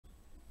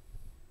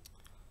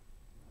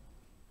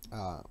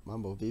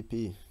Mambo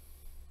vipi?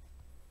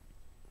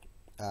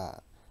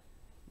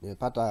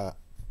 Nimepata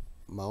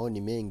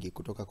maoni mengi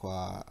kutoka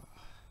kwa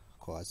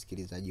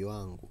wasikilizaji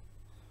wangu.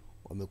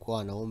 Wamekuwa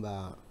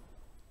wanaomba,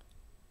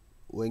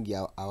 wengi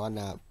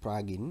hawana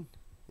plugin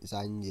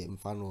za nje,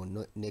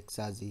 mfano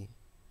Nexus,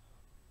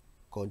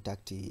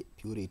 Contact,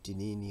 Purity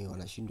nini,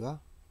 wanashindwa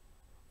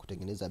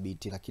kutengeneza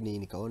biti. Lakini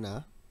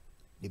nikaona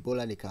ni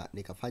bora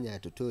nikafanya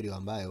tutorial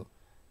ambayo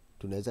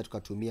tunaweza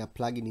tukatumia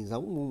plugin za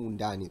humu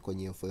ndani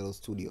kwenye FL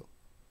Studio,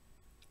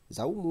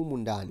 za humu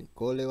ndani.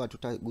 Kwa hiyo leo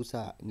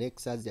hatutagusa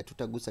Nexus,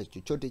 hatutagusa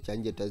chochote cha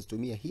nje,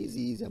 tutazitumia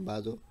hizi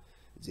ambazo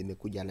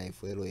zimekuja na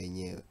FL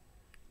yenyewe.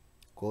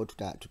 Kwa hiyo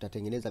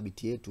tutatengeneza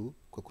biti yetu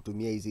kwa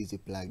kutumia hizi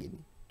plugin.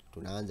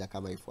 Tunaanza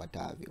kama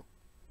ifuatavyo.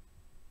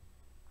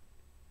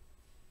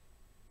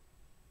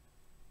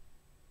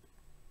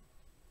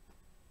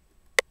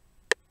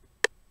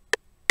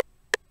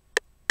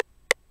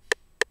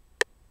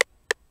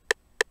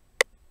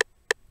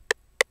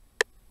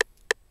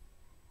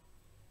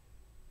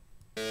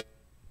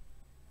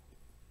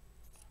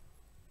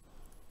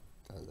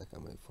 Tutaanza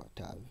kama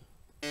ifuatavyo.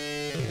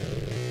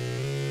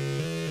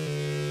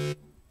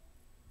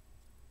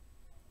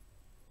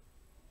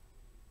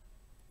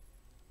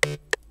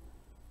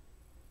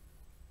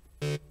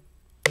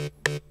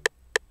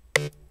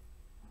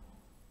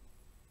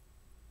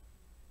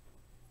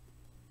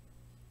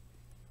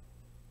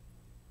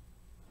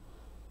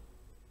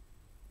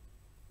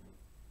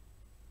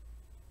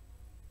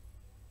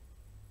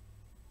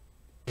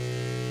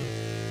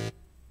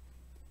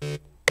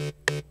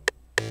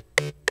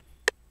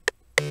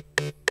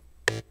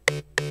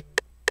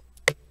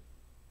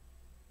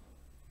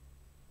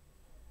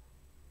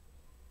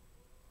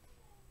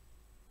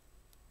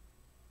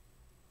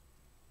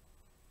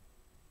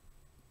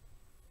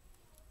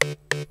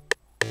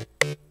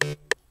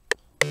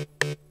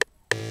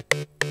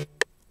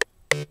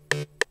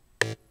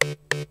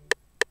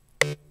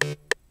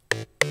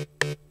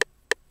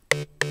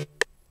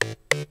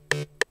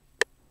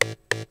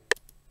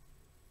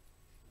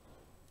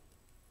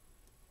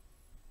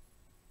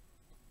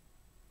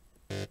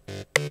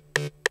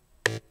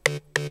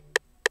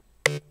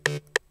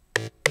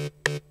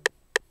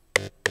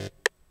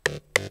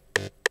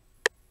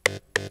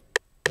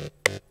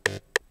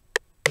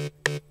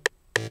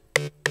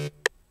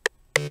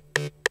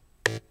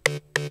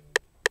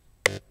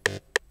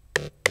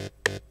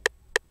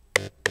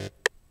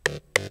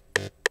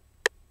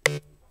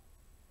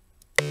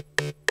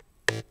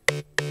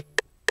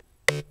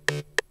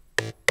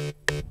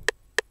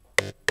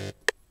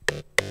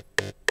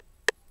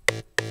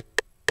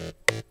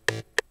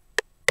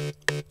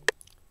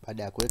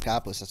 Baada ya kuweka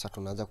hapo, sasa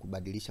tunaanza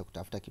kubadilisha,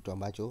 kutafuta kitu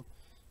ambacho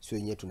sio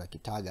wenyewe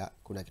tunakitaga,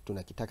 kuna kitu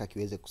tunakitaka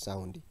kiweze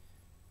kusound.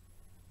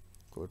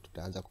 Kwa hiyo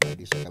tutaanza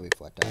kubadilisha kama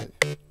ifuatavyo.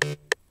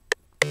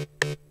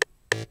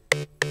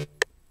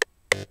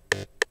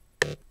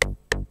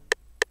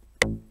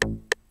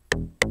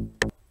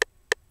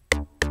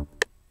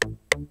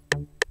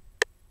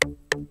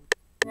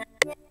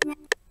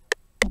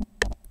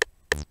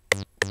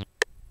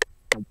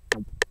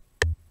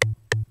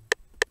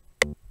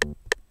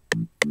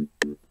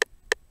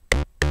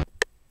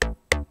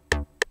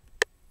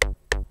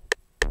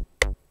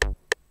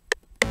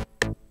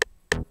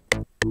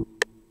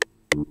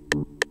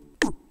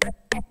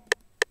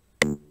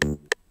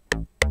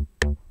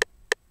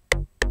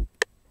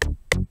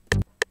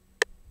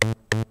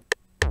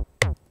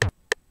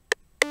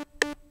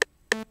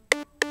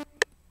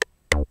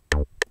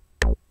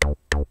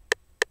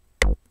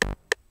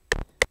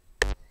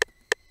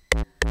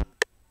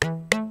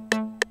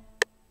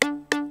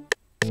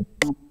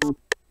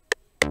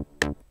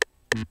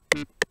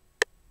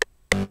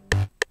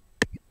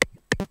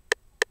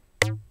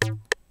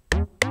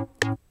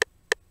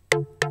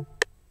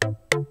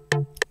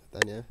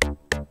 Nadhani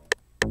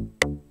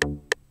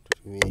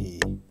tutumie hii.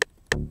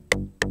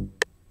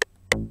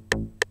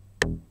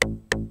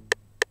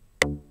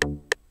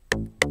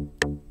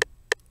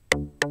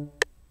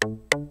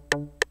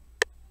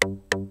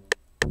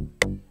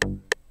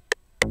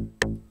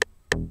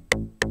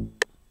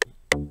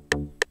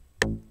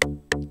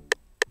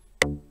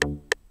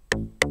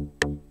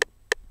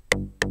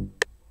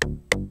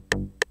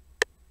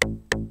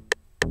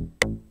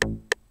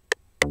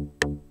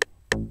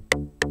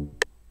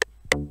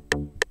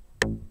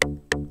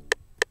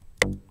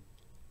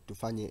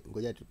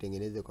 Ngoja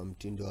tutengeneze kwa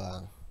mtindo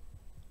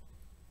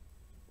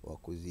wa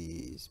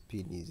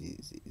kuzispin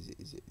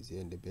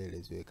ziende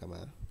mbele, ziwe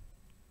kama,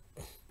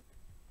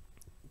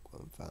 kwa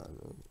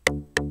mfano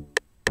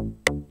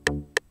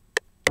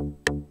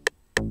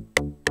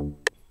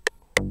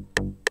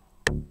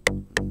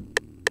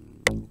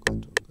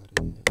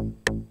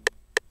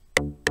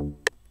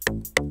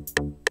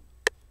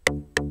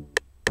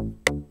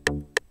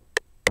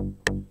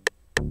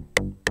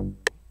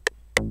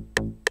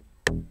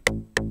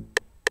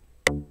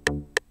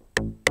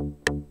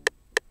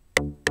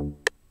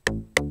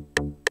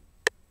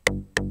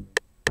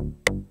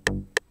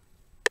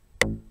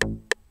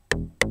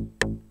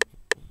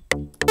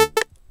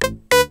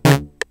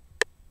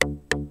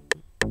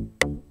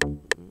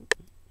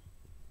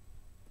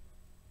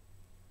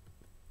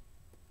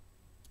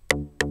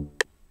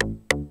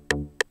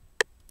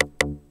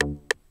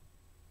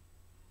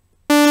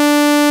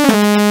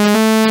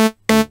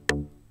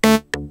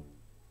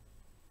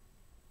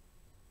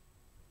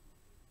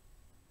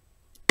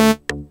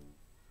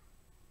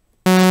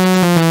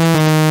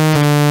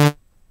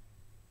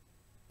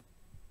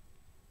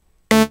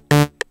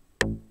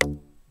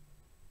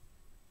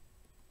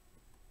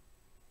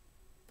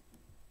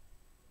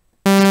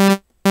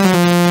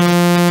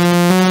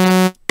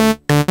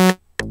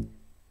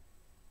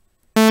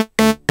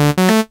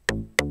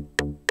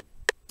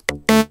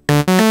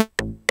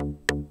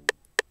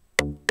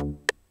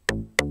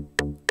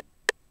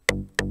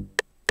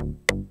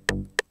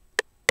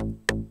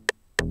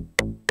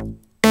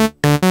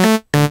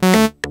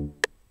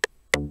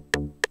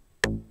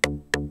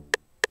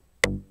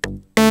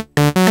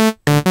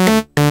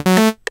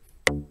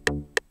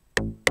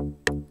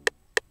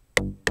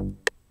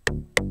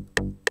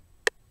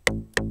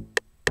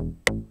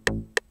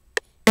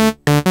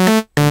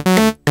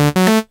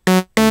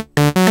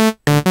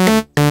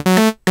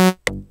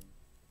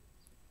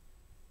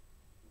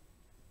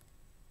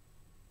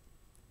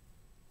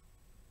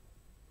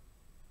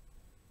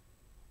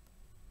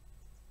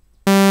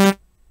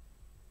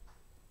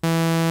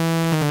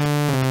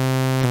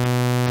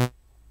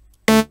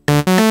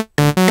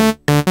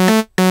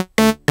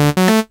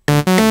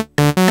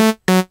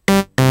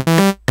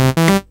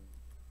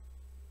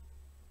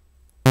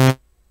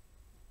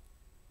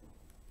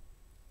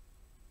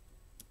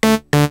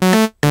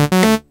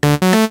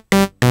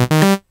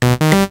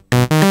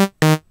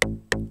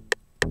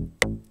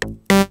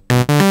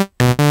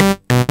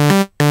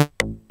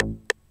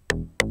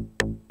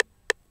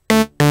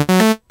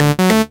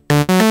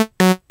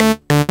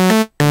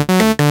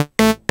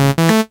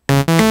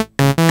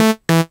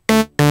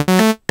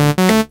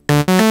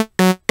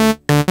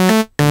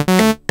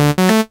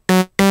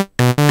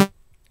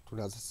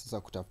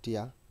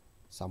kujitafutia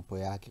sample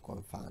yake, kwa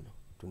mfano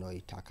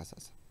tunaoitaka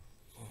sasa.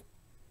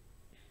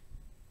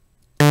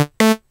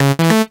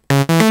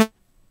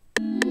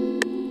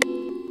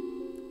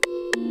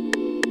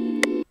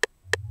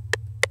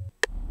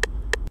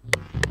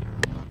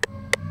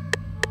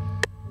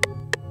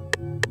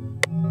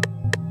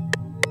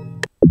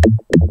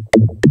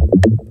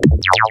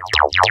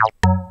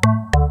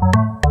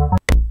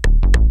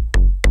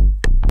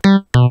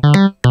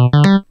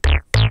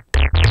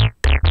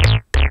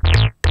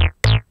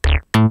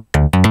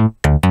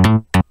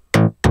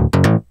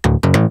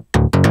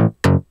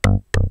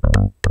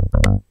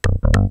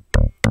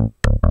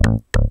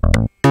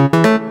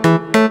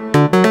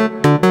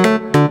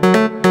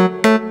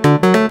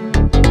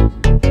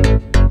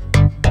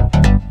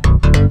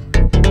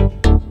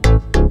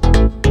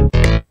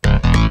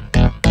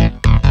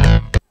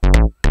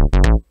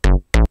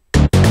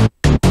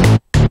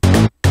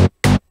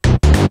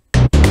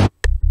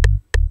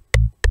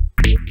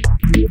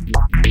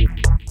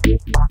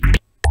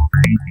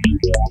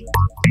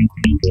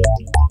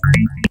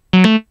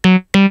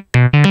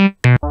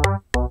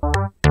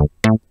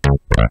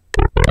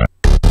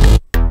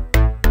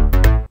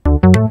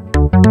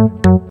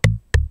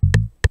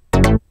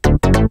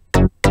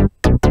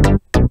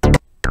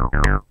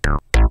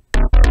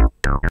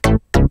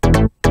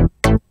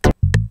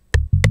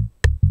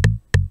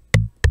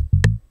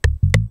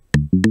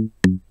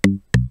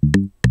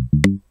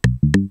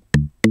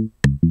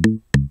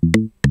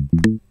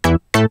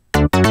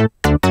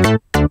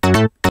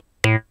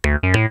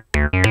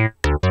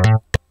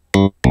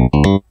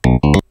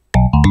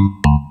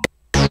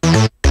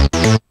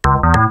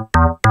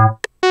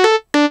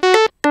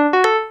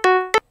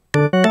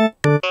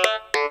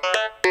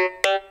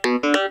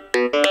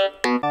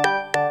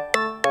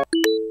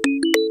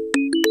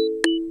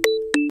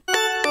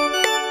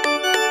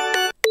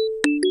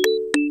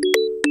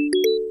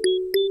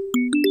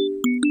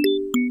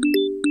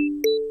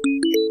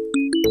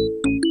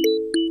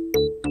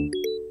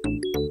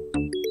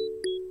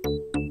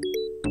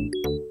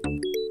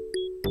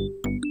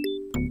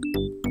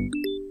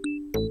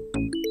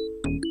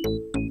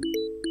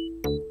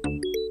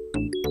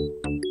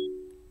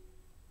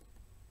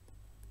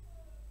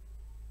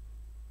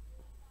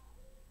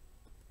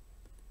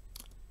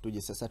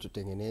 Tuje sasa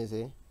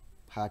tutengeneze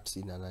parts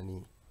na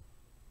nani,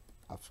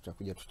 afu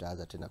tutakuja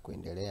tutaanza tena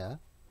kuendelea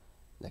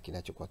na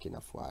kinachokuwa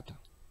kinafuata.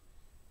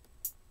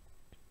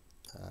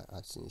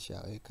 Parts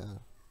nishaweka.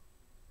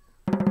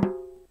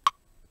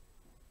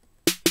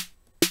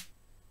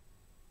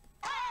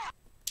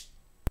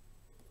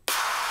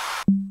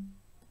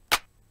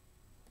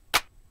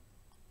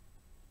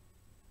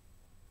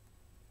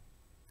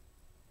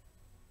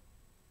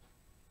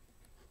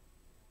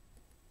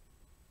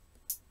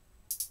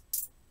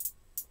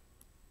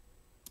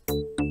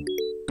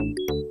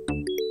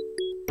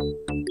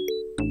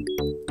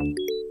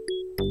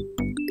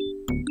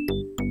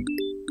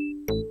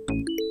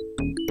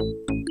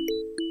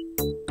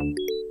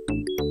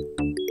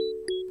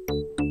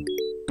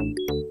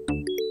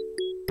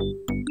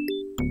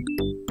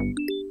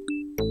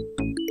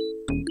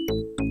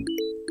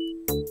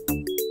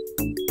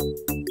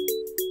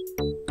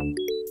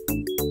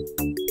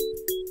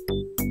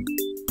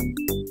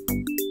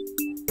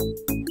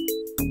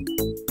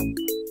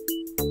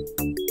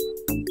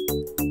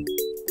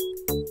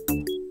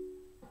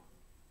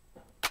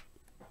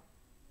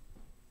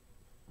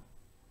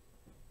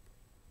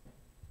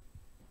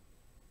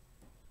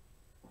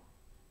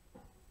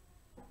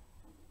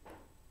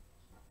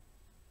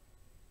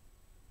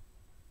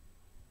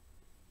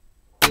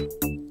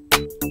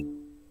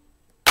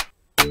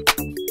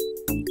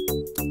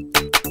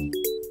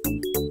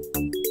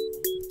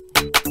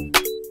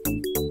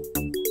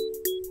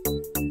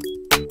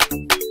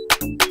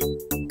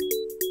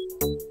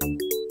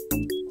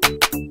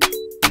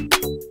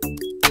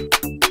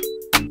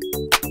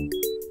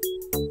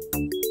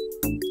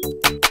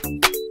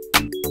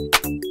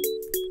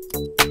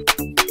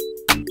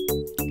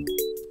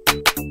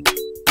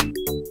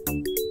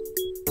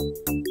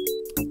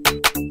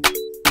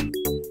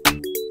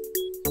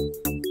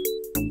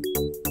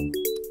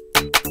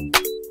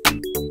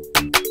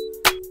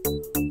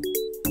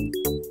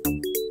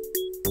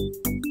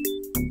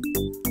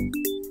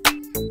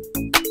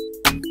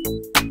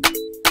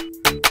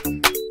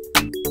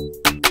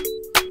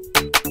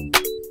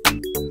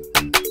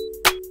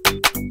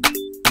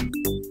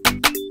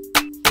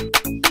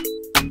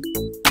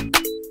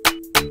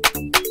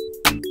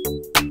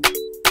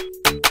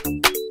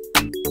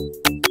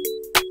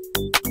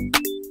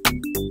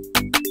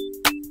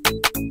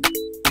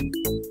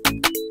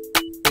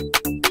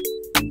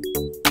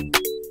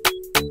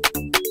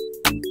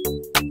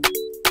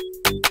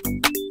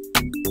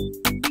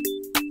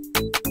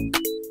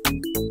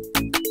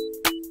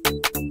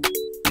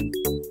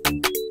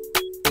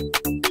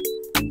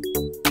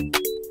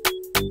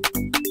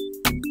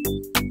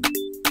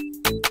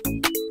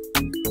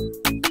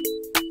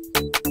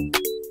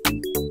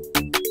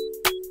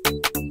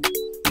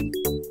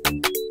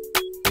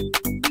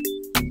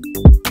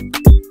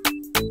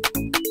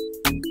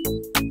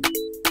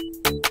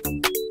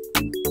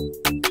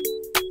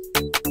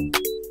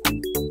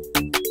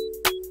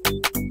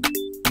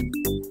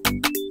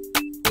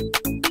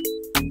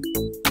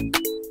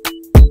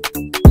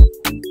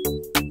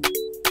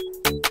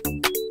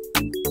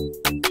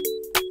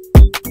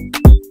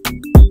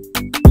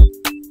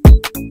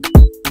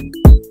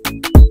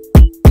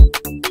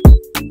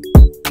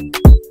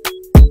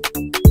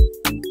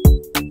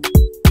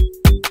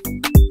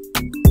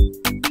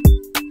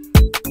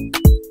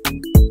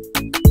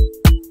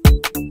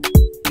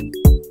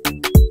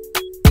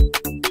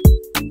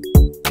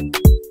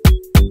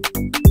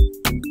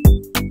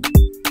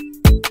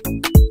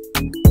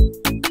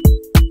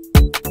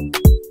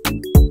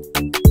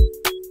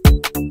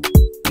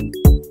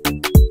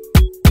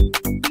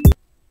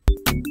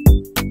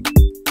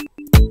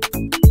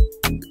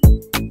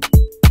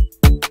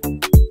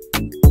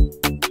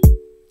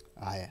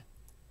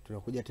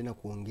 tunakuja tena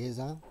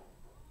kuongeza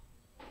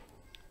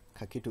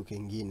kitu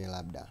kingine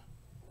labda.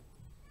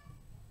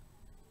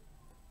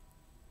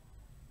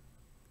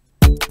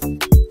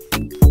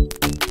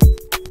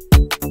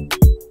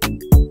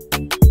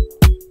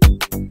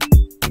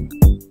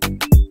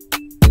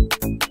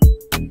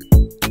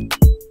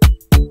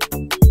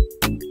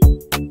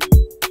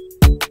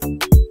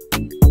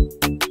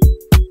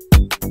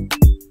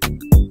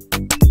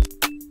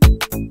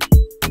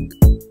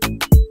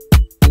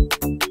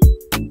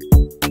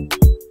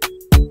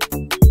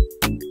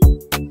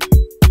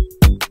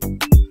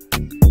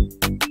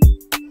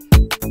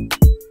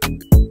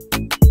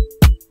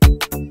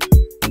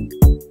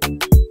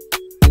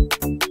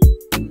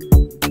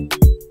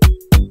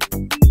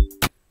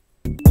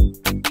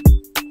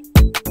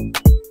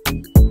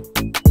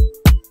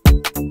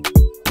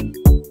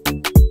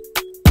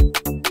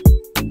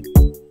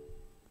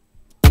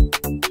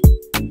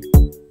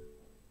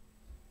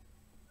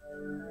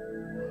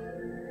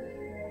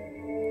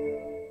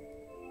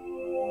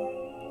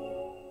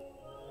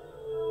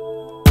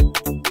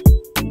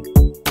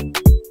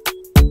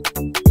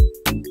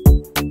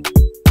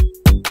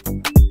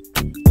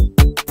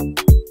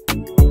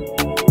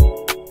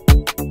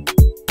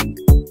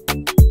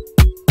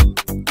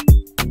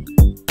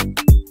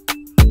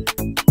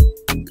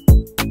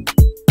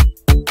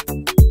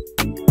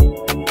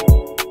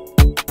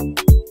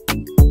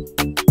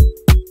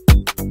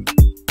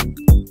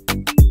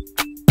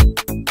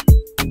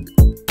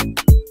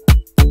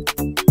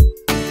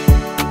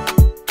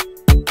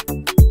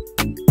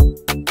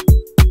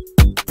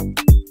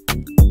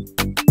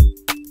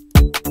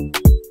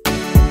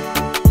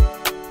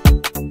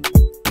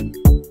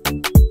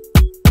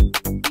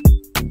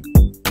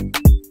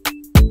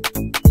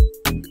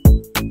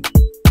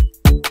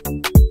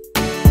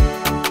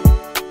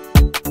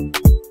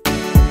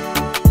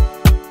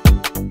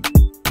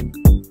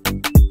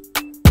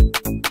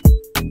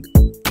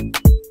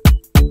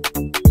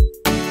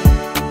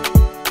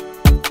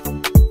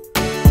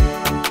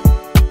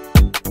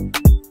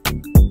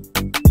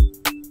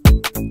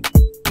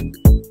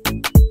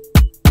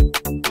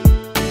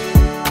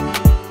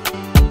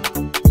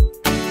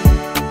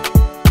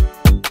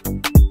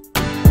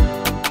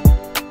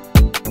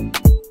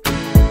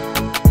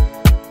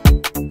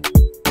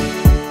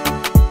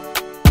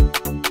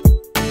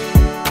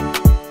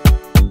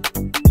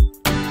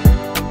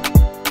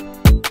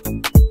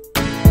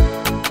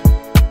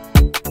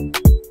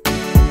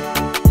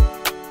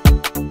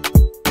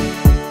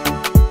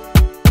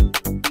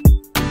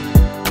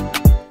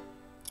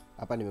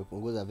 Hapa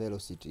nimepunguza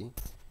velocity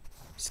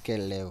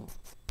scale level.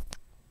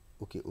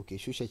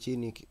 Ukishusha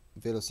chini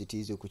velocity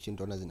hizi huku chini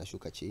tunaona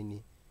zinashuka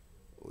chini.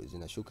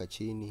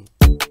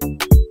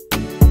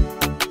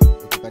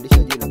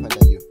 Ukipandisha juu inapanda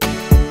juu.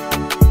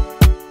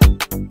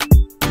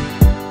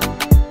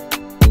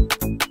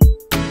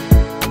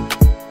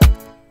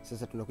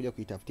 Sasa tunakuja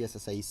kuitafutia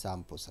sasa hii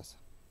sample sasa.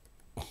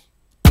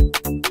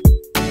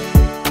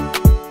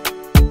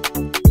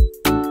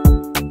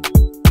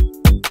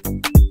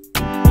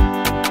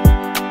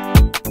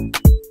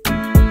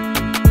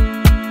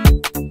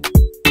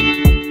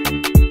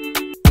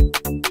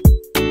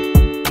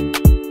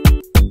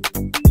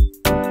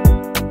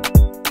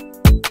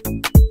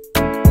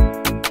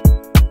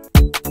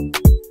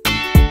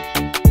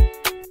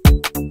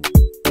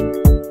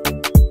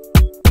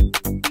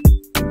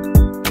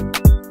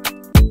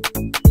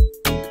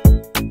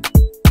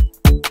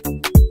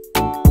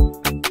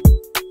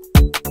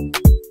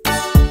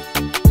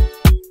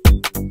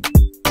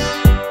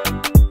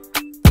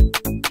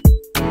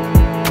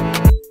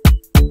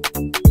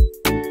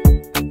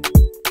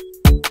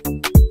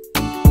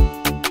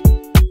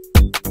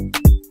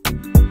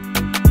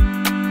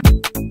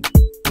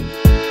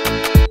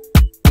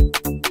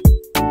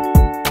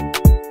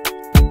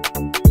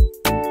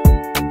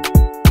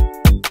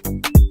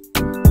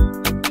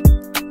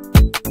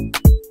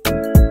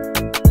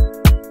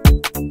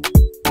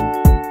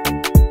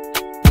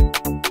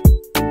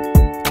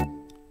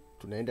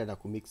 Tunaenda na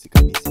kumix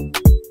kabisa.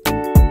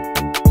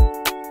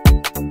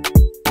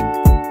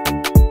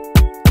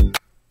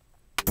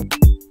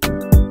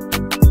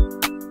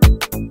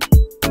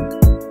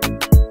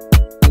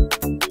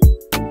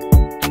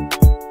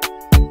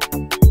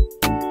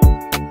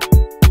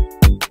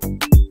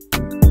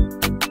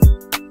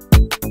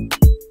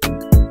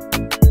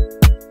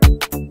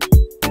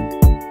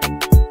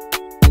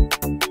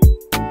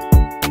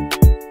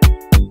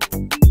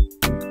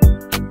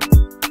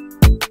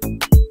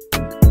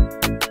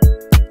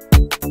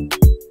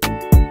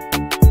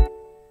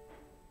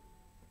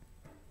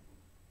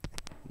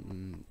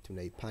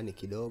 Tunaipani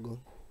kidogo.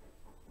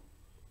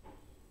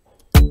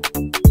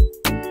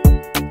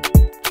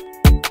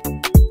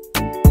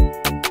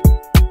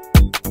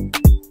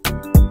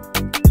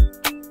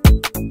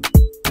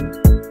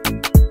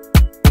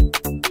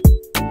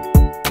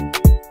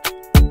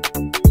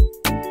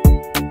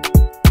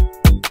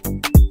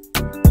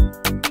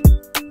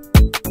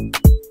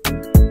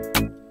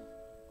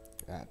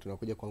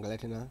 Tunakuja kuangalia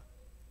tena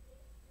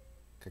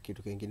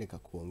kitu kingine ka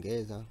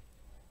kuongeza.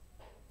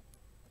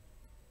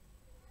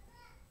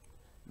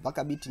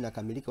 mpaka beat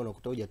inakamilika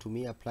unakuta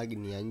hujatumia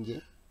plugin ya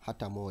nje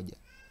hata moja.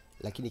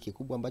 Lakini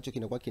kikubwa ambacho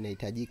kinakuwa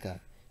kinahitajika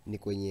ni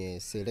kwenye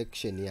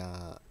selection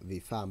ya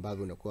vifaa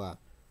ambavyo unakuwa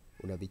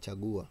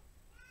unavichagua,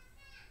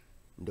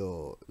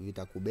 ndo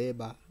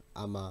vitakubeba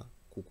ama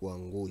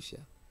kukuangusha.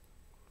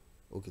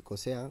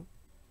 Ukikosea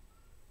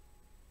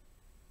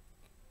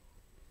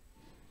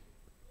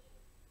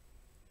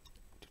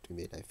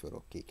tutumie knife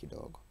rock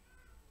kidogo.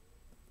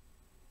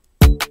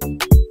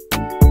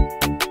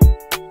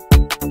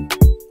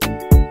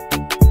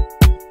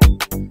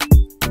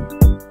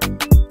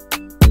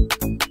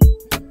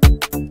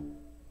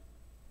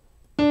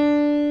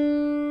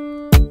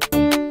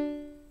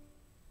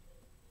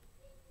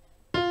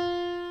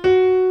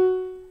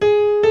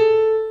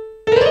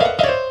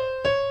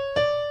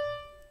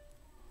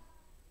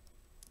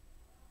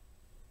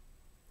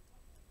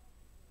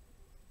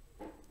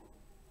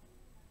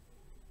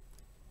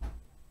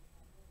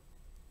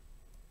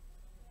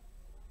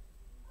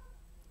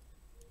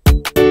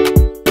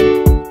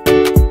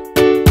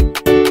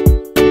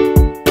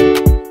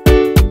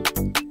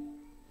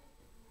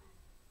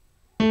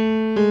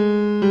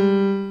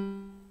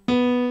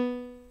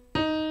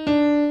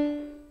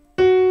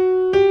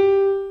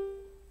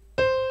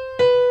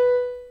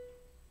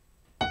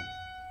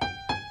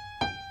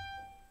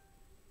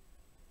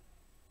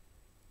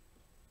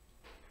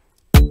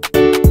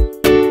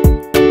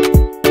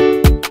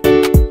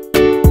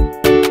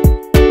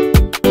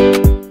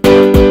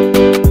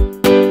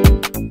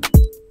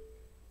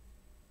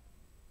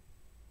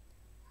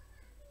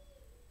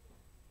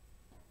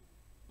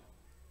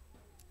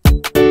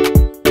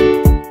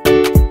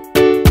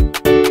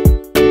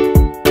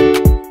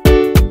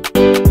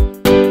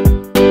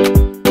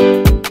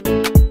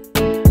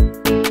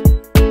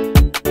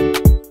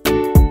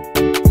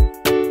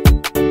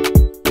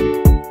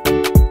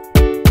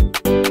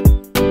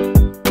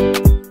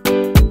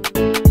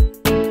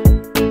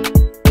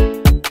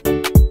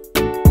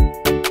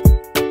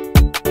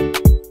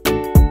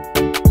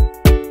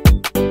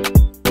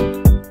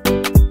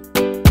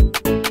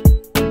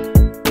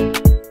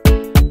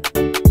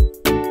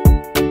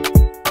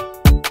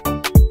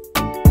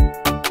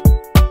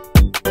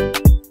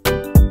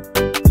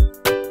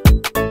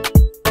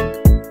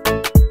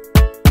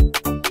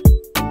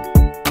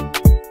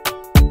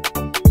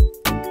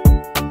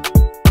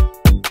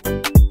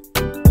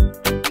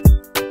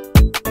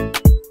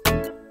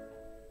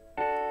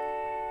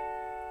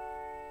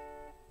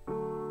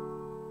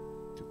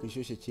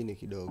 Tukishushe chini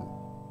kidogo.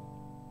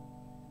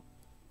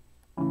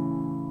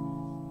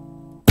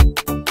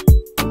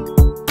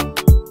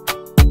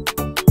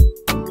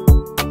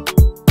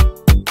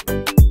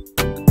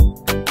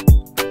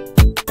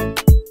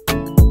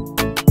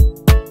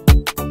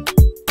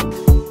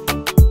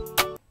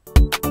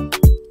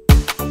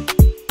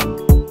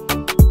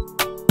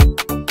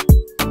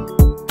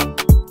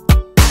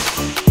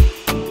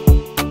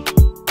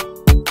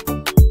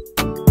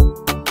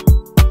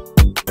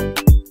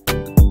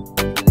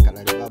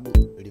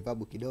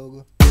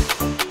 Kidogo.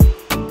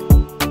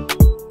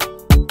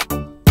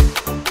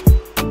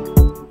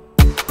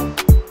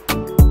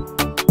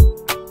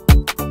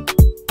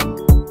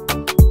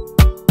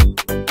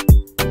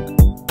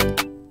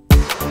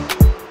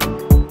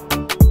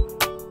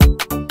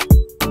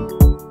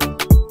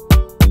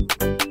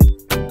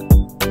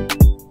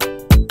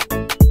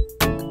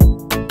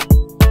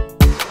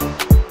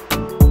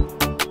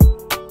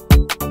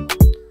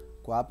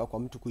 Kwa hapa kwa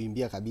mtu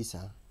kuimbia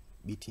kabisa,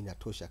 beat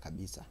inatosha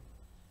kabisa.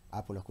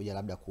 Hapo nakuja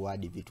labda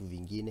kuadi vitu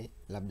vingine,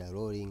 labda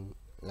rolling,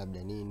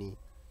 labda nini.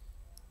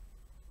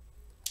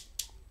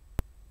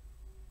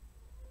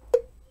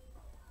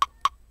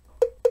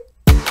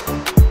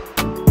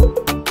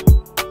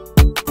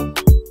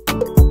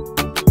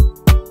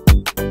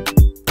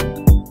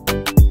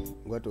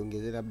 Ngoja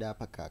tuongezee labda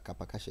hapa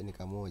kapakasheni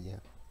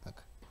kamoja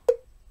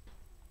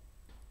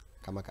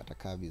kama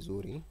katakaa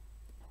vizuri.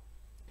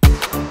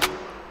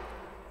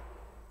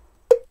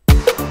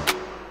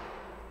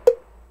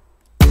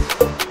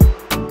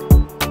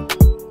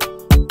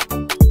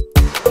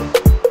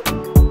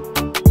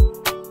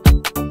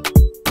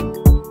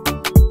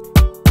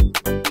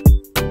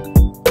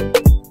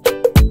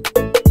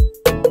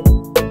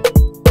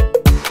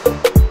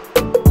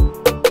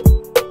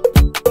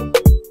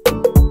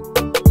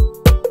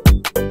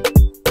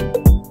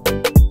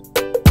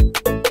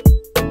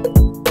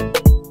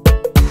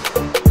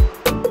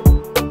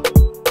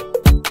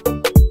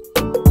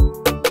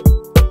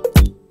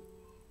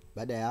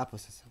 Baada ya hapo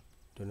sasa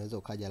tunaweza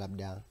ukaja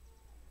labda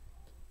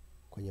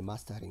kwenye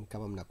mastering.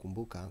 Kama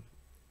mnakumbuka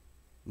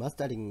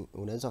mastering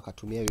unaweza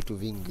ukatumia vitu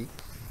vingi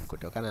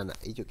kutokana na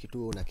hicho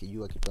kitu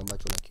unakijua kitu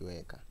ambacho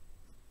unakiweka.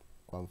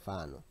 Kwa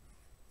mfano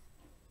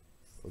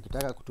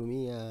ukitaka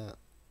kutumia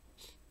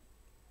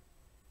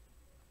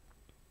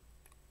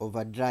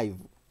overdrive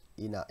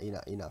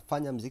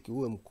inafanya mziki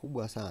uwe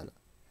mkubwa sana.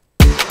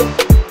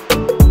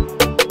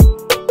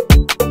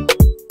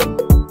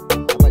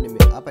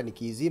 Hapa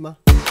nikiizima,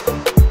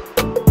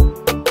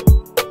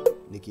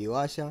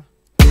 nikiwasha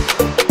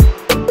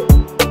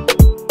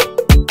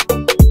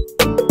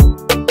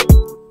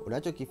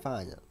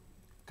unachokifanya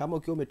kama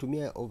ukiwa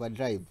umetumia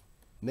overdrive,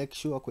 make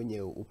sure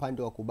kwenye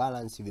upande wa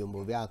kubalance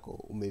vyombo vyako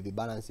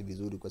umevibalance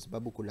vizuri, kwa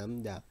sababu kuna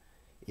muda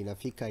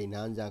inafika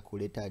inaanza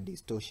kuleta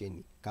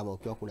distortion kama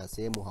ukiwa kuna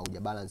sehemu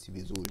haujabalance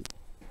vizuri.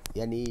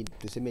 Yani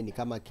tuseme ni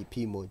kama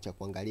kipimo cha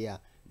kuangalia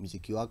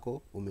muziki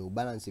wako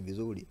umeubalance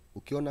vizuri.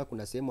 Ukiona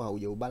kuna sehemu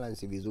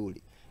haujaubalance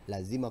vizuri,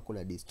 lazima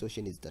kuna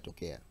distortion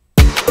zitatokea.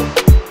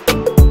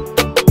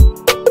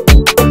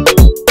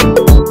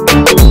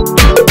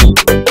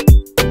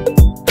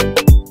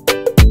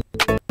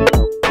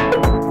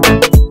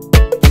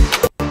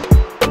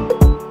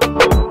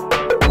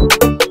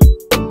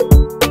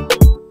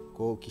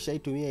 Kwa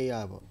ukishaitumia hii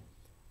hapa,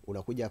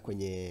 unakuja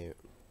kwenye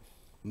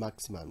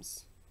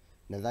maximums.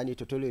 Nadhani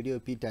tutorial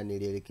iliyopita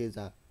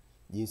nilielekeza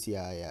jinsi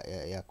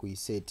ya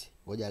kuiset.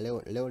 Ngoja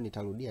leo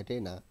nitarudia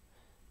tena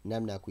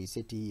namna ya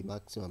kuiset hii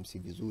maximums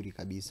vizuri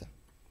kabisa.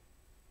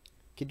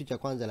 Kitu cha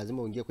kwanza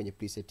lazima uingie kwenye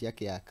preset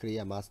yake ya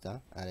Clear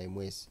Master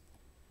RMS.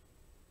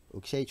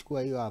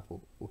 Ukishaichukua hiyo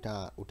hapo,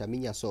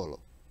 utaminya solo.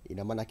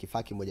 Ina maana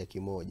kifaa kimoja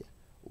kimoja.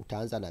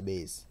 Utaanza na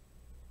bass.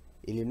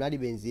 Ili mradi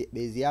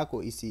bass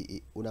yako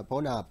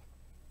unapoona hapa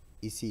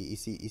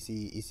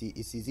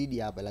isizidi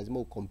hapa, lazima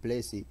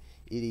ucompress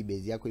ili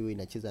bass yako iwe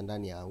inacheza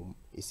ndani ya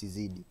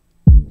isizidi.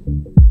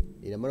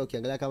 Ina maana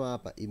ukiangalia kama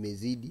hapa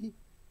imezidi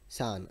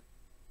sana,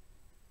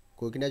 kwa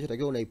hiyo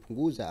kinachotakiwa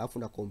unaipunguza afu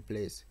na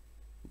compress.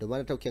 Ndio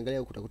maana hata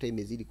ukiangalia utakuta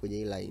imezidi kwenye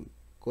hii line.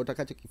 Kwa hiyo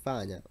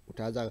utakachokifanya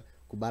utaanza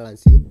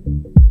kubalance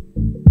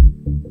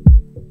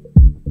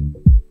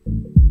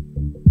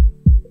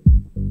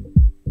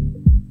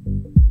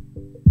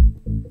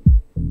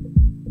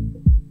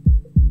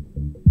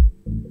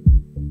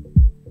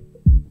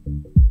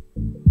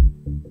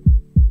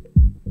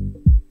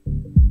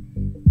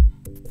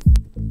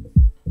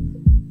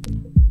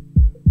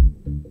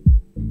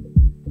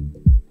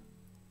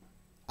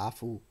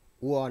afu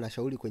huwa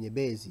wanashauri kwenye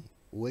bezi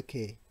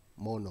uweke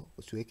mono,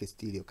 usiweke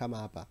stereo. Kama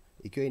hapa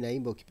ikiwa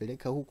inaimba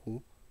ukipeleka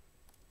huku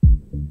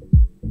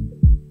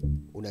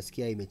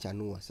unasikia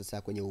imechanua.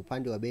 Sasa kwenye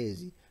upande wa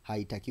bezi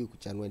haitakiwi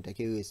kuchanua,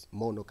 inatakiwa iwe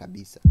mono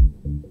kabisa,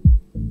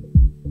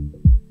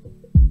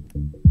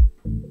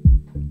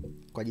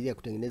 kwa ajili ya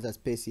kutengeneza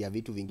space ya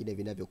vitu vingine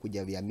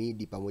vinavyokuja vya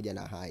midi pamoja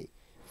na high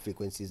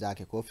frequency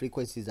zake. Kwa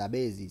frequency za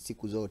bezi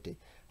siku zote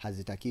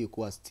hazitakiwi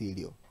kuwa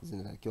stereo,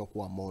 zinatakiwa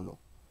kuwa mono.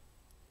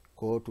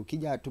 Kwa hiyo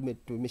tukija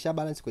tumesha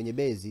balance kwenye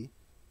bezi,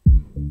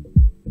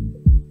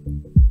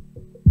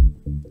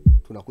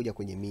 tunakuja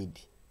kwenye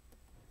midi.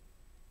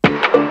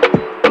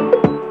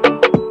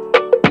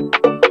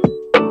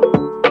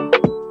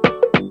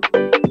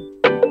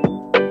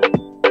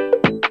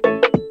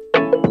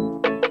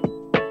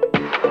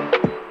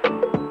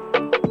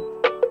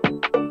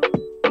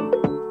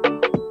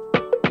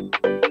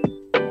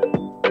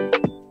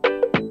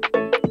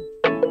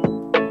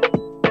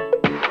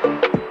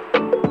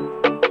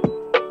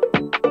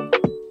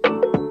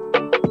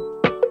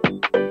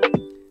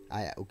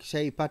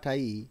 Ukishaipata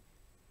hii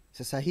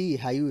sasa, hii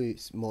haiwi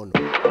mono,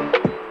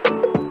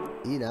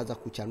 hii inaanza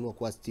kuchanua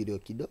kwa stereo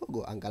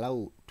kidogo,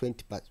 angalau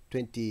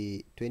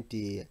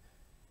 20%.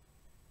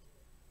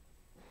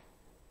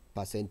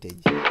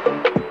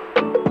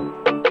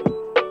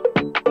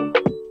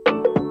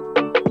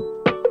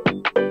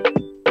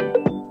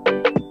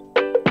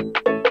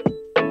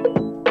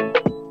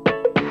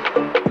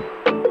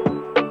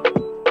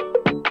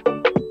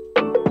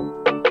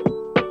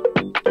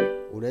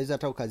 Unaweza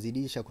hata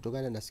ukazidisha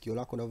kutokana na sikio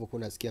lako unavyokuwa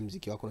unasikia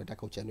muziki wako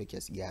unataka uchanue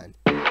kiasi gani.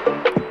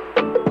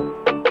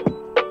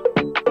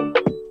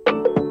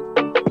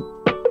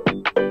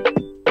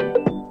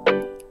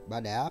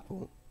 Baada ya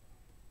hapo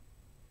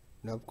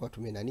tunapokuwa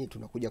tumenani,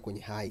 tunakuja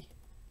kwenye high.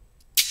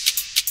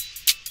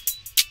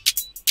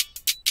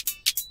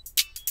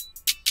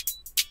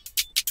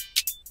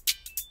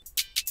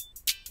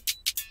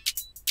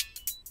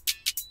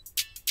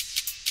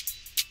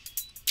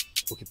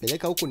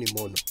 Ukipeleka huku ni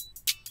mono,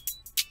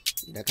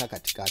 inakaa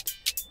katikati,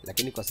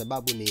 lakini kwa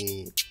sababu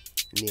ni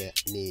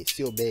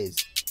sio bass,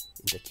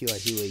 inatakiwa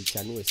hiwe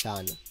ichanue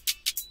sana.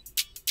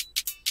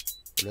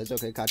 Unaweza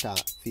ukaweka hata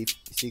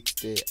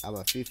 60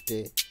 ama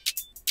 50.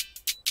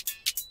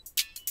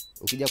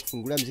 Ukija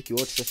kufungulia muziki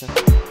wote sasa,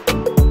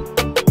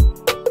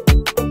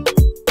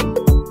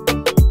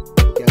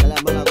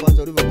 ukiangalia mara ya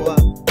kwanza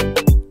ulivyokuwa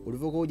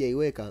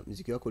hujaiweka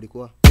muziki wako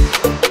ulikuwa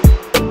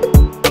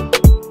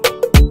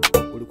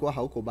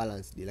hauko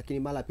balanced, lakini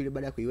mara ya pili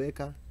baada ya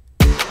kuiweka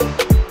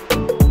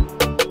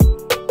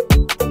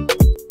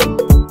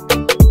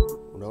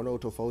unaona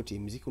utofauti,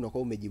 muziki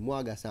unakuwa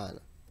umejimwaga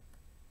sana.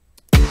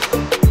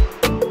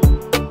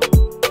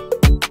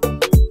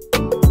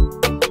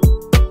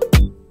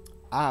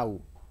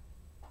 Au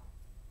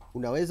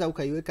unaweza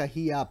ukaiweka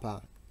hii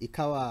hapa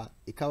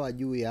ikawa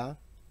juu ya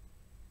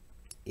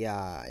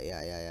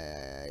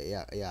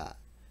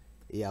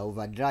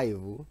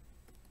overdrive,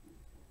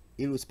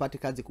 ili usipate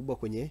kazi kubwa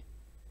kwenye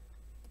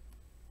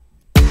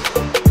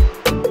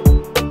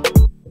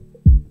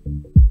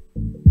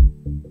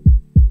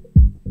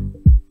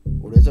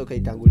unaweza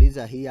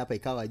ukaitanguliza hii hapa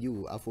ikawa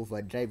juu, afu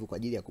overdrive kwa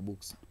ajili ya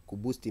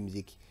kuboost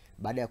mziki.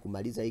 Baada ya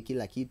kumaliza hii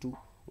kila kitu,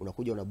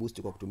 unakuja una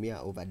boost kwa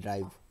kutumia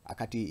overdrive.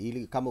 Akati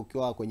ili kama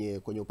ukiwa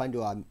kwenye upande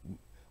wa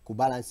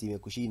kubalance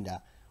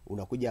imekushinda,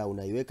 unakuja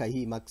unaiweka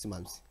hii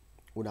maximums.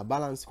 Una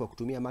balance kwa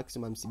kutumia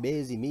maximums,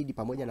 base, mid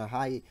pamoja na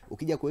high.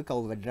 Ukija kuweka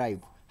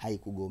overdrive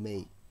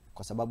haikugomei,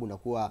 kwa sababu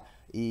unakuwa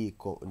hii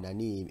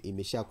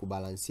imesha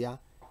kubalansia,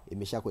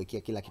 imesha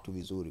kuwekea kila kitu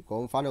vizuri.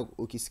 Kwa mfano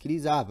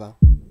ukisikiliza hapa,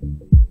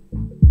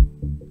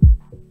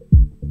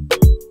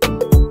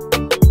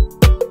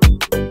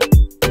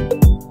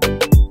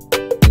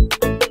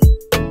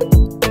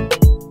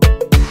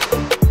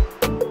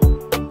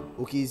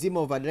 ukizima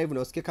overdrive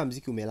unasikia kama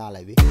muziki umelala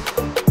hivi.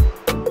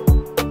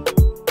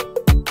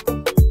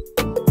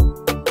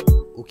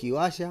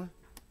 Ukiwasha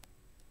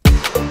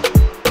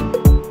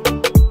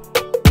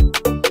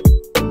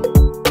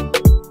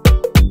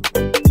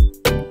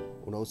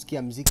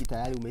unausikia muziki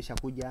tayari umesha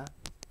kuja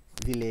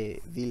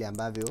vile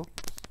ambavyo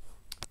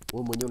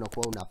wewe mwenyewe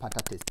unakuwa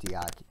unapata testi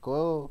yake. Kwa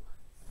hiyo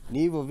ni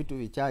hivyo vitu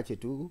vichache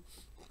tu.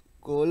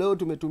 Kwa leo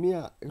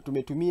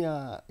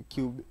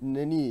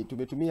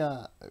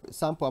tumetumia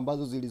sample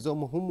ambazo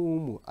zilizomo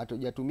humu,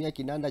 hatujatumia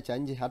kinanda cha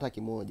nje hata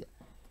kimoja.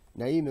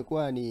 Na hii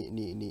imekuwa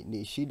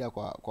ni shida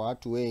kwa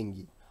watu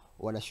wengi,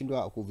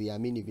 wanashindwa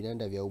kuviamini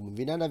vinanda vya humu.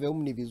 Vinanda vya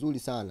humu ni vizuri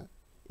sana.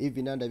 Hivi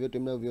vinanda vyote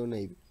mnavyoviona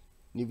hivi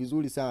ni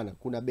vizuri sana.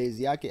 Kuna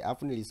base yake,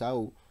 afu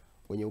nilisahau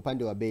kwenye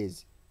upande wa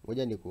base.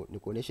 Ngoja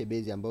nikuoneshe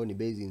base ambayo ni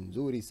base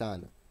nzuri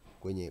sana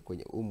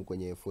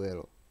kwenye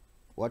FL.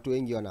 Watu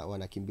wengi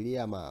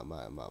wanakimbilia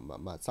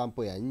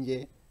sample ya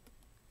nje,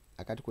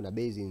 wakati kuna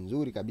base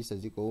nzuri kabisa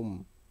ziko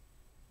humu,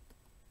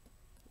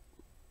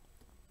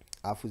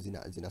 afu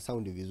zina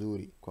sound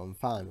vizuri. Kwa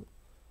mfano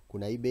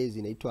kuna hii base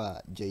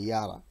inaitwa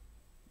JR,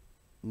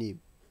 ni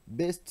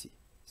best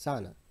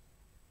sana.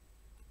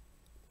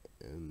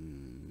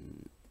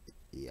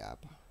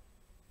 Hapa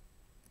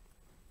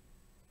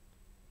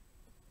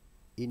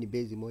hii ni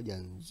base moja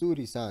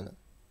nzuri sana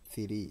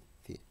 3.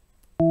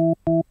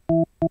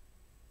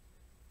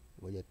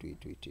 Ngoja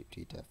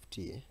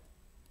tuitafutie.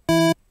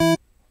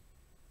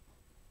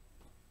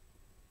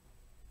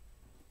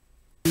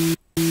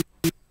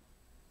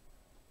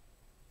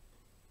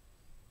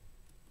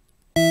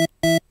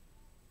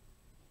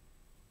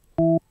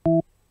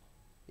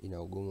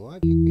 Ina ugumu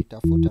wake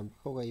kuitafuta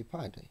mpaka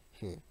ukaipata.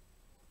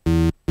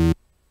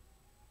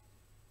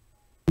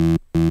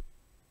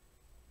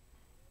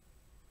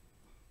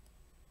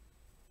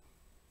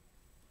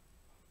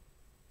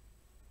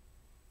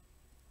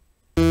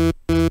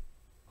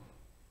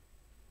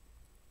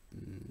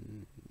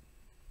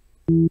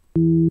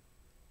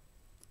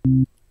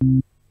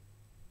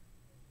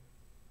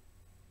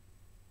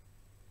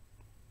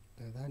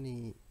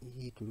 Nadhani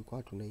hii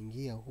tulikuwa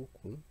tunaingia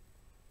huku,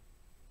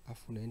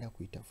 afu naenda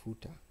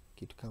kuitafuta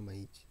kitu kama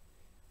hichi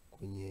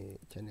kwenye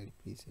channel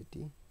preset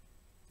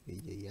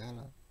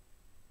JR,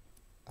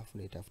 afu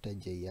naitafuta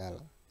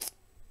JR.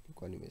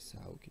 Nilikuwa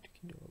nimesahau kitu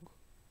kidogo.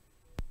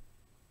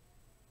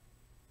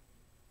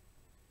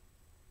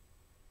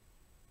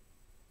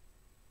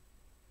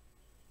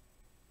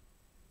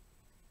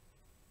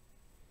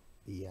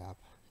 Hii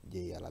hapa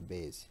JR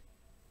base.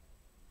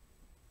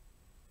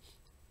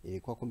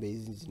 Ilikuwa kumbe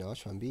hizi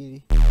zinawashwa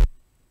mbili.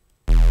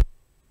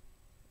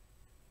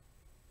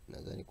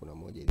 Nadhani kuna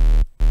moja ile.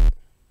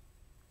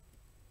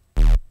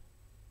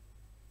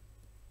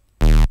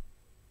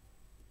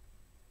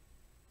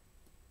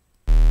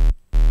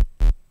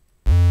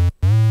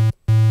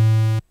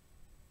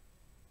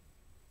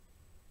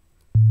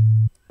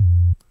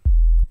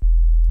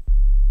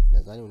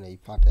 Nadhani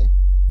unaipata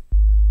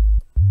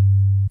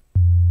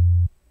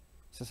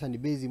Sasa ni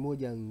base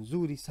moja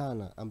nzuri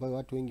sana ambayo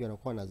watu wengi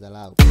wanakuwa na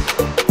dharau.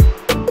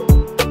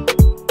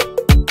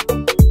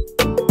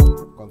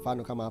 Kwa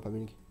mfano kama hapa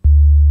mimi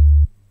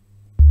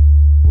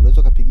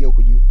unaweza kupigia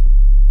huko juu.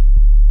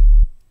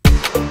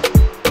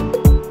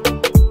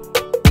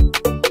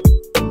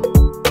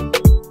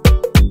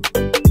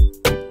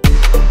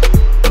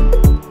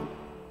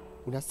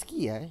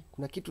 Unasikia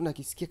kuna kitu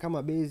nakisikia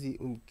kama base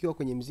ukiwa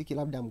kwenye muziki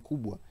labda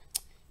mkubwa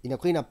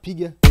inakuwa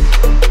inapiga.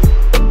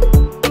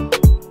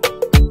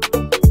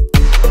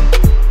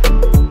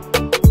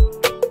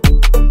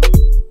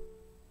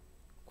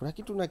 Kuna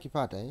kitu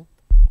unakipata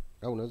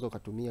au unaweza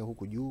ukatumia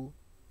huku juu.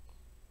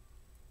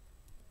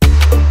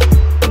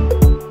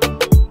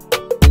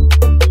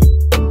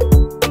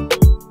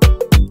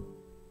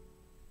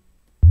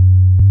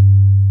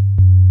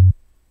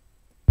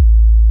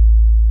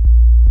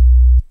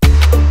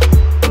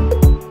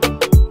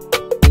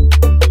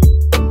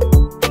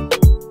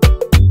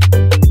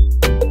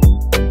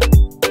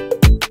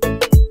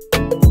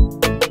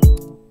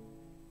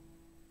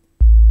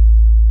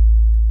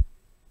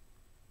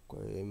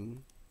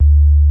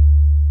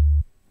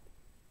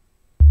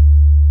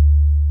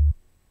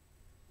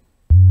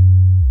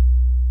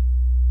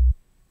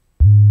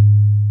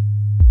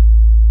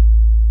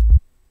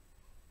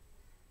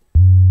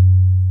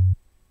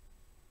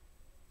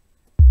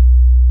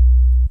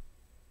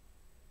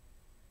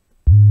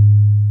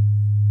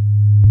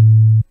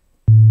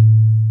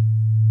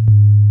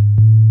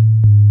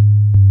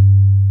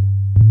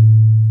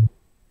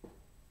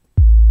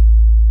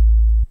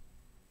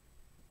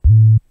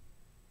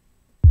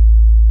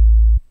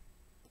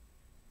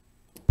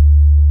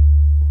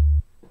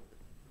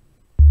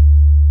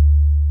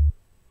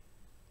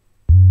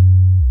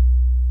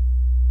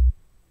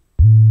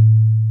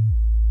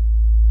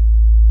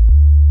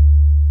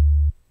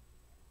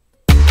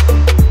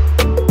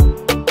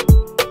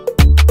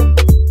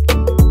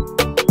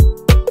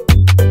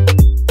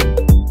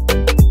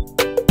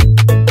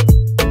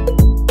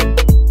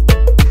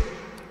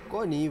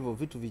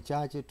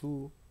 chache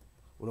tu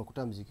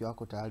unakuta mziki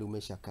wako tayari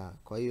umeshakaa.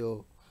 Kwa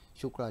hiyo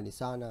shukrani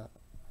sana,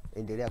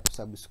 endelea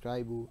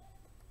kusubscribe,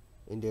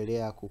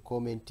 endelea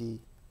kucomment,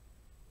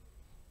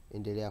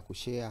 endelea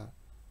kushare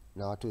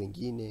na watu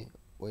wengine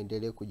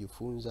waendelee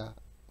kujifunza,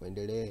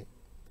 waendelee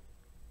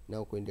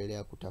na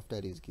kuendelea kutafuta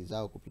riziki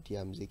zao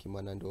kupitia mziki,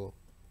 maana ndo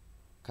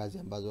kazi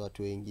ambazo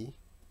watu wengi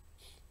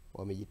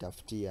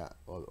wamejitafutia,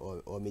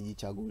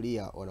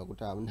 wamejichagulia,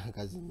 wanakuta hamna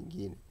kazi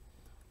nyingine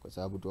kwa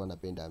sababu tu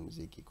wanapenda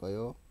mziki. Kwa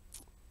hiyo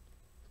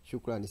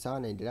shukrani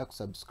sana, endelea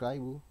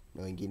kusubscribe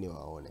na wengine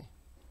waone.